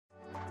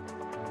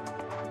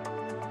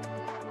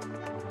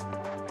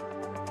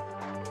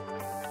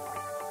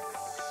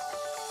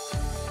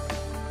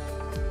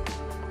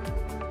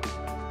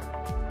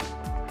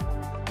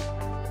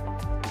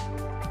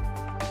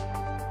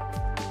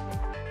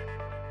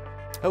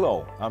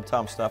Hello, I'm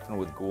Tom Stephan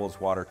with Goulds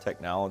Water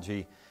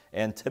Technology,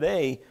 and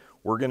today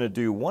we're going to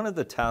do one of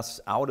the tests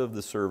out of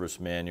the service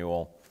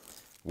manual,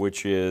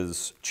 which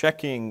is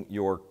checking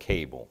your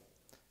cable.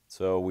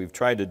 So we've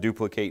tried to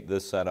duplicate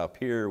this setup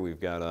here. We've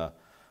got a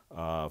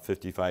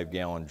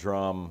 55-gallon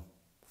drum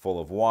full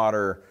of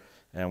water,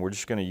 and we're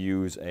just going to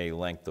use a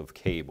length of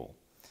cable.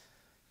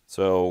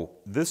 So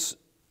this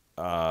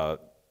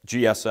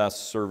GSS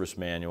service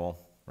manual,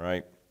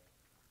 right,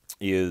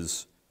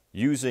 is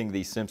using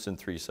the Simpson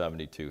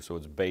 372. So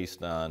it's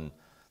based on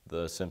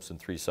the Simpson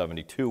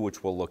 372,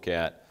 which we'll look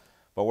at,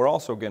 but we're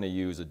also going to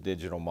use a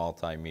digital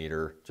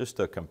multimeter just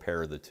to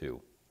compare the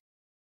two.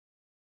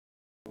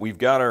 We've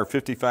got our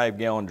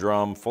 55-gallon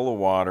drum full of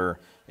water,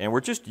 and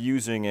we're just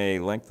using a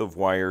length of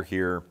wire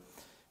here,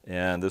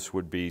 and this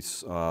would be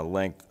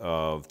length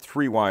of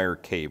 3-wire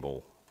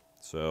cable.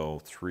 So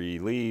 3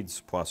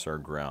 leads plus our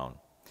ground.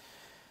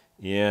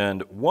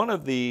 And one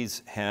of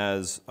these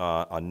has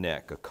a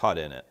nick, a cut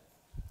in it.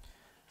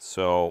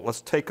 So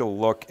let's take a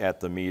look at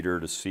the meter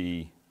to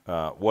see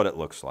what it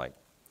looks like.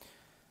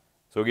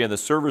 So again, the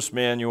service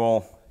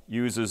manual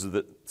uses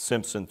the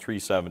Simpson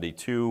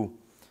 372.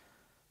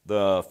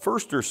 The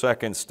first or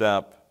second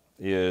step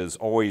is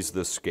always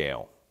the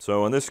scale.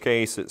 So in this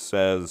case, it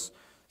says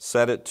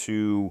set it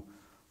to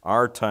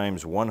R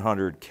times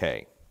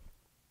 100K.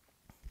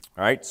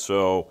 All right,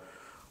 so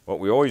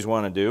what we always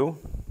want to do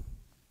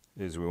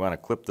is we want to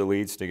clip the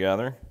leads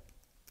together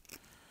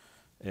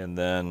and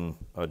then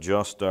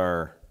adjust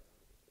our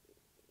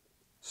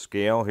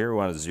scale here. We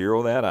want to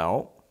zero that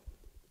out.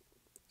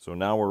 So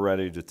now we're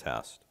ready to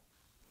test.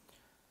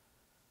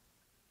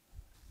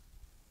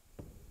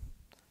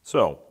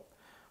 So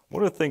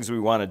one of the things we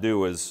want to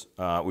do is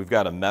we've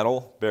got a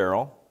metal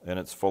barrel and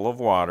it's full of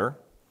water.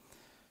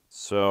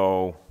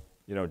 So,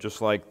 you know,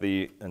 just like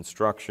the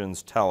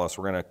instructions tell us,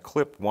 we're going to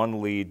clip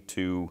one lead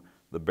to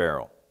the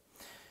barrel.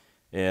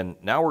 And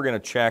now we're going to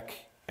check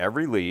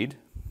every lead.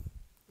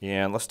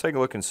 And let's take a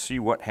look and see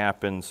what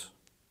happens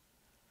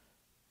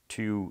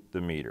to the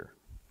meter.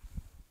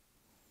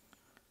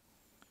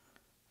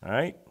 All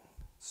right,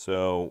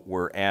 so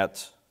we're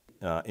at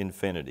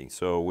infinity,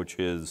 so which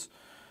is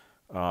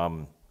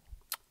a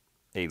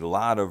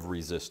lot of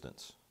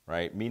resistance,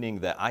 right?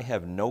 Meaning that I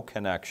have no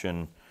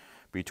connection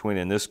between,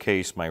 in this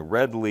case, my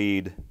red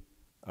lead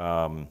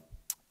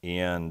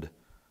and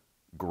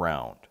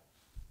ground,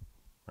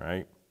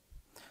 right?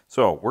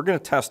 So we're going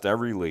to test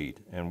every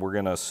lead, and we're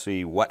going to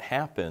see what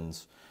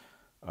happens,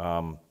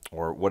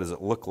 or what does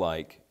it look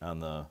like on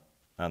the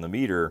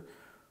meter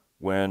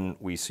when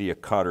we see a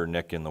cut or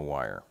nick in the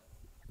wire.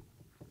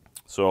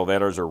 So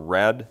that is a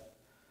red,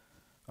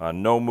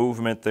 no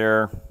movement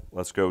there.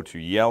 Let's go to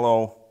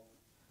yellow.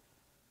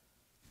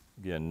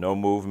 Again, no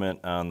movement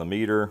on the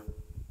meter.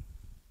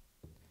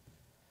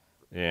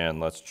 And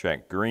let's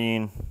check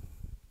green.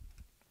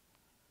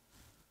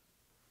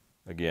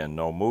 Again,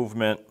 no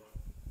movement.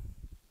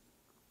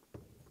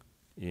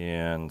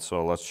 And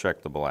so let's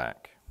check the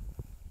black.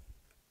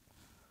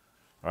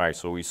 All right,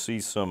 so we see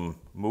some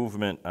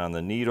movement on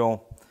the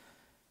needle.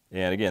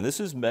 And again,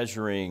 this is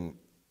measuring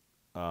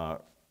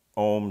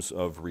ohms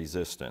of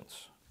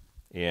resistance.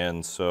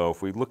 And so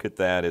if we look at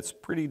that, it's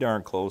pretty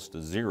darn close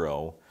to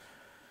 0,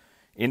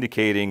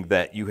 indicating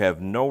that you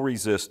have no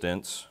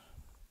resistance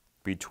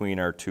between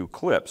our two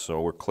clips.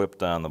 So we're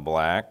clipped on the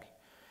black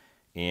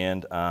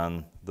and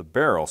on the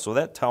barrel. So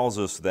that tells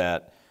us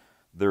that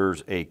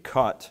there's a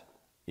cut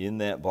in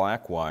that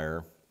black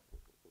wire,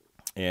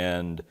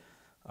 and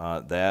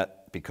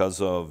that,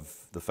 because of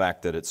the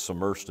fact that it's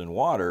submerged in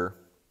water,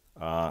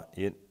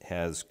 it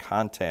has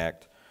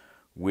contact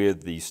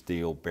with the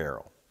steel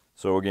barrel.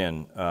 So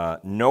again,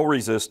 no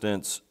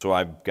resistance, so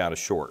I've got a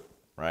short,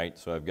 right?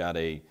 So I've got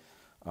a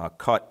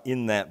cut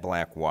in that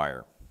black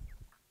wire.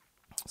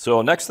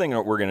 So next thing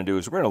that we're going to do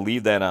is we're going to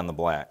leave that on the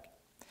black.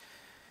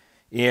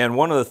 And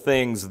one of the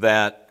things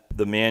that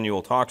the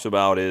manual talks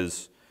about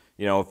is,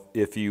 you know,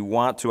 if you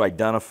want to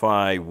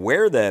identify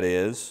where that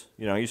is,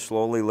 you know, you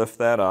slowly lift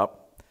that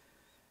up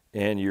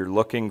and you're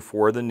looking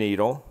for the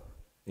needle,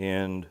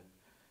 and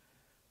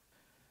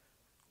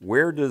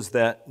where does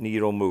that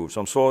needle move? So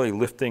I'm slowly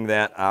lifting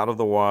that out of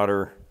the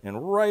water,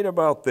 and right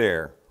about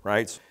there,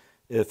 right?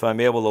 If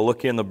I'm able to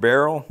look in the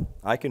barrel,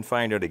 I can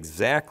find out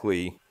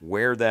exactly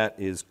where that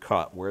is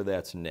cut, where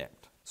that's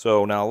nicked.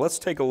 So now let's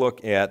take a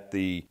look at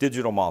the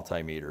digital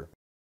multimeter.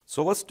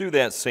 So let's do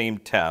that same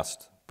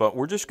test, but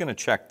we're just going to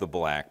check the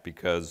black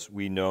because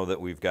we know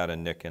that we've got a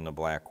nick in the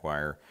black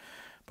wire.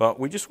 But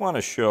we just want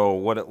to show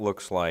what it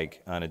looks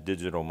like on a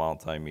digital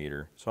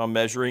multimeter. So I'm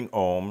measuring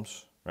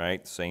ohms,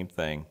 right? Same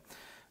thing.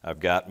 I've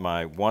got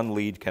my one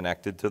lead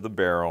connected to the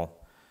barrel,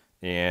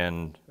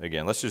 and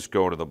again, let's just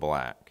go to the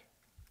black.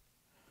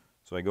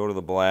 So I go to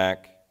the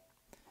black,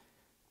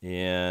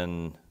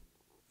 and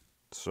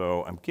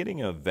so I'm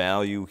getting a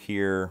value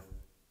here.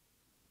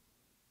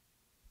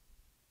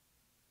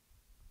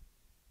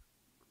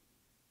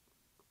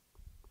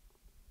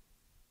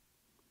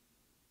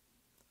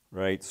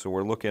 Right, so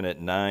we're looking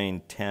at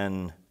 9,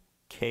 10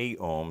 K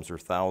ohms or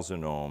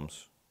 1,000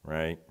 ohms,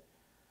 right?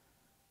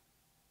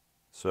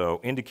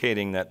 So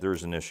indicating that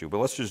there's an issue. But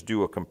let's just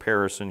do a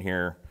comparison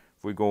here.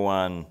 If we go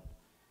on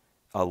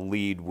a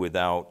lead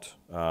without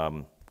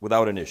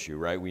an issue,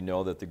 right? We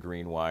know that the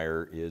green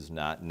wire is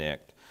not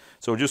nicked.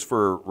 So just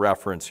for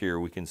reference here,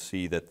 we can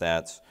see that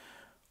that's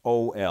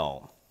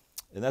OL.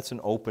 And that's an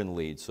open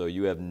lead, so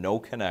you have no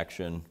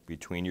connection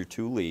between your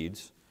two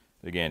leads.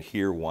 Again,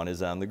 here one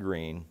is on the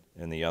green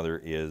and the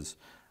other is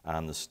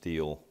on the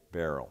steel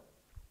barrel.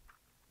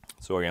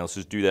 So again, let's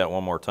just do that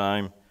one more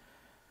time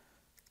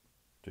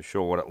to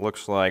show what it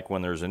looks like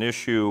when there's an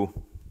issue.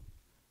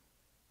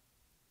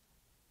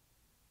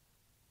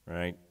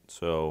 Right?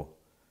 So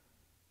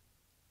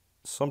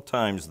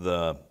sometimes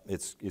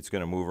it's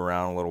going to move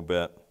around a little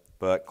bit,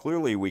 but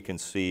clearly we can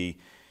see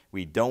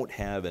we don't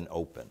have an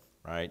open,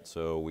 right?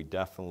 So we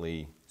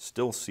definitely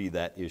still see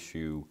that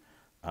issue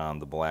on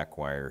the black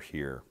wire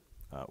here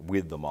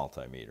with the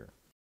multimeter.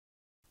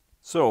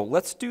 So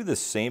let's do the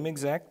same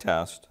exact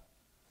test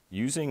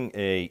using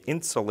a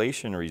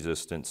insulation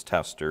resistance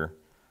tester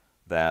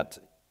that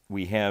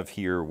we have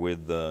here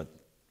with the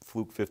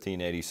Fluke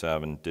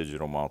 1587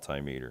 digital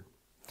multimeter.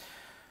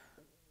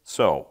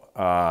 So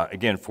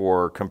again,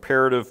 for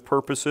comparative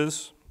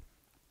purposes,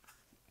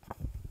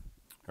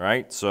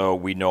 right, so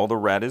we know the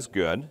red is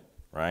good,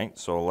 right?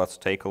 So let's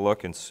take a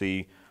look and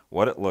see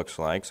what it looks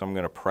like. So I'm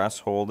going to press,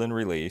 hold, and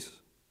release.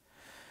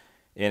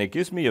 And it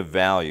gives me a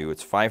value.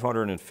 It's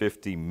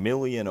 550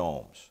 million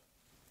ohms.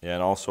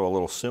 And also a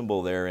little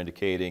symbol there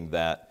indicating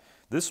that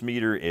this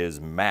meter is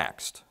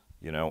maxed,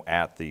 you know,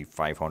 at the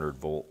 500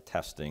 volt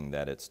testing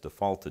that it's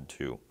defaulted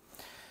to.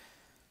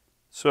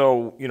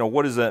 So, you know,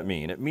 what does that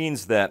mean? It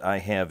means that I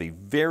have a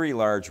very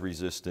large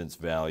resistance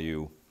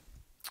value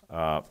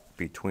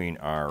between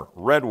our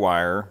red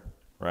wire,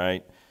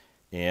 right,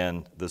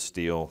 and the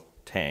steel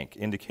tank,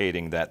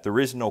 indicating that there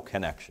is no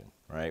connection,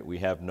 right? We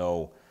have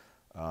no,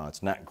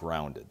 it's not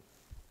grounded.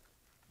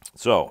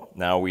 So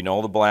now we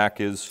know the black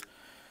is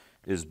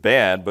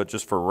bad, but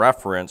just for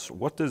reference,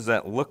 what does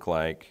that look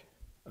like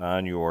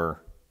on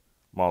your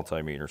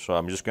multimeter? So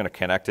I'm just going to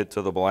connect it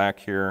to the black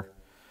here,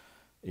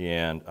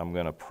 and I'm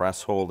going to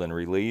press, hold, and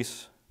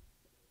release.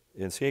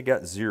 And see, I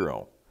got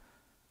 0.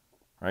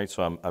 Right?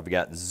 So I've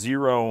got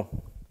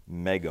 0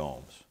 mega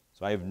ohms.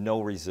 So I have no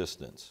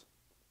resistance.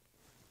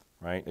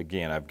 Right?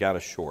 Again, I've got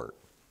a short.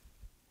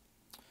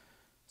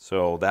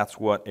 So that's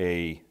what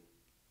a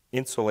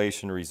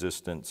insulation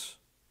resistance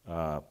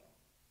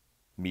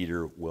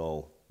meter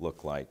will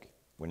look like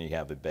when you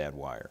have a bad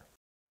wire.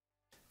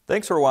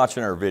 Thanks for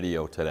watching our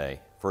video today.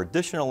 For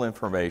additional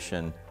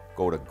information,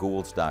 go to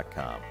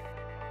Goulds.com.